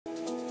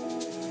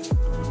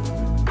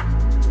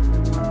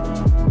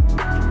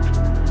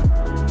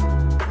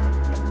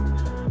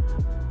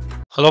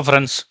Hello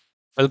friends,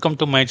 welcome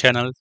to my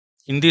channel.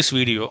 In this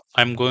video,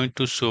 I am going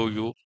to show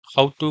you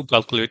how to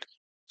calculate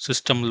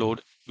system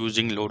load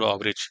using load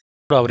average.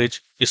 Load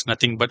average is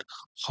nothing but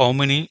how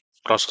many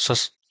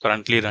processes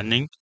currently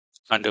running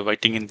and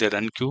waiting in the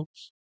run queue,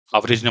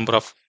 average number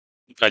of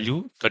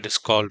value that is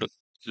called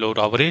load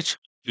average.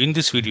 In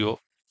this video,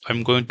 I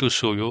am going to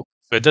show you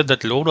whether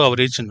that load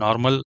average is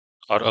normal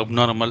or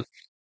abnormal,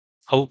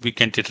 how we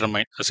can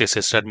determine as a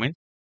sysadmin.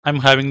 I'm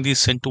having the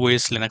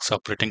CentOS Linux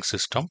operating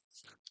system.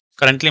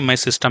 Currently, my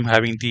system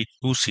having the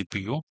 2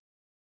 CPU.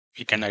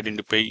 We can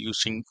identify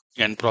using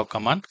nproc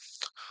command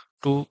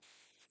to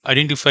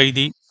identify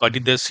the what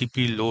is the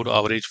CPU load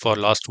average for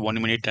last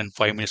 1 minute and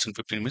 5 minutes and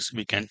 15 minutes.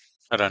 We can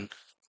run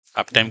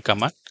uptime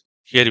command.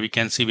 Here we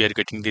can see we are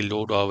getting the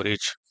load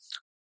average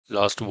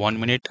last 1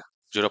 minute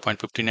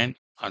 0.59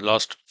 and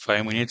last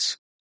 5 minutes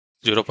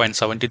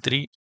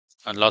 0.73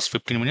 and last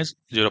 15 minutes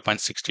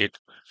 0.68.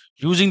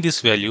 Using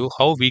this value,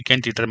 how we can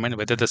determine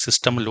whether the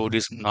system load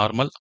is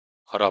normal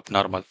or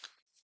abnormal.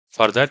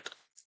 For that,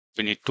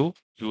 we need to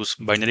use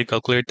binary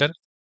calculator,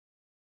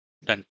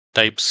 then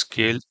type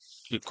scale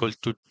equal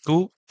to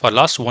 2 for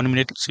last 1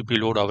 minute CPU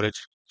load average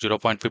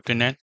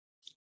 0.59.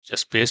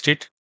 Just paste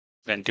it,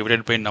 then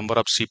divided by number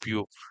of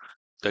CPU,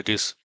 that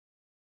is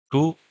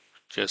 2.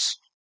 Just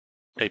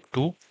type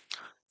 2.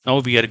 Now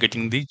we are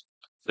getting the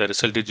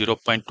result is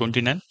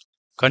 0.29.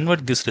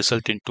 Convert this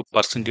result into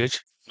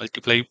percentage,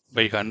 multiply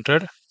by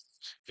 100.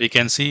 We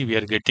can see we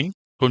are getting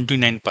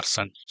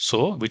 29%.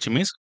 So which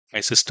means my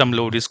system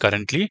load is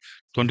currently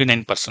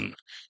 29%.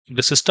 If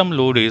the system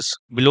load is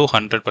below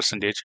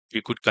 100%,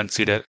 we could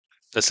consider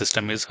the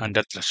system is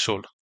under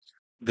threshold.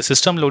 If the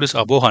system load is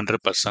above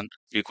 100%,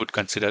 we could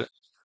consider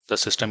the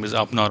system is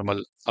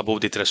abnormal,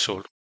 above the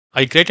threshold.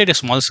 I created a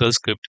small shell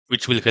script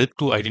which will help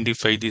to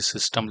identify the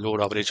system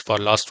load average for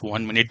last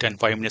 1 minute and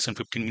 5 minutes and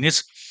 15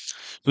 minutes.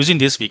 Using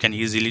this, we can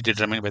easily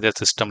determine whether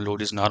system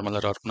load is normal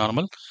or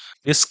abnormal.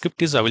 This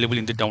script is available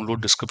in the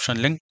download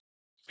description link.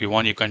 If you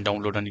want, you can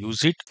download and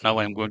use it. Now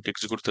I'm going to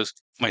execute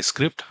my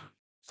script,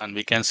 and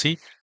we can see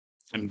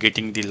I'm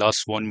getting the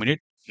last 1 minute.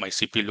 My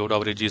CPU load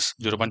average is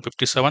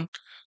 0.57.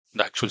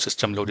 The actual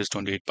system load is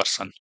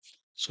 28%.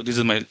 So this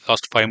is my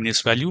last 5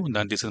 minutes value, and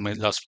then this is my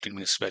last 15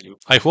 minutes value.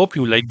 I hope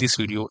you like this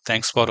video.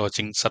 Thanks for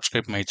watching.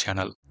 Subscribe my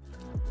channel.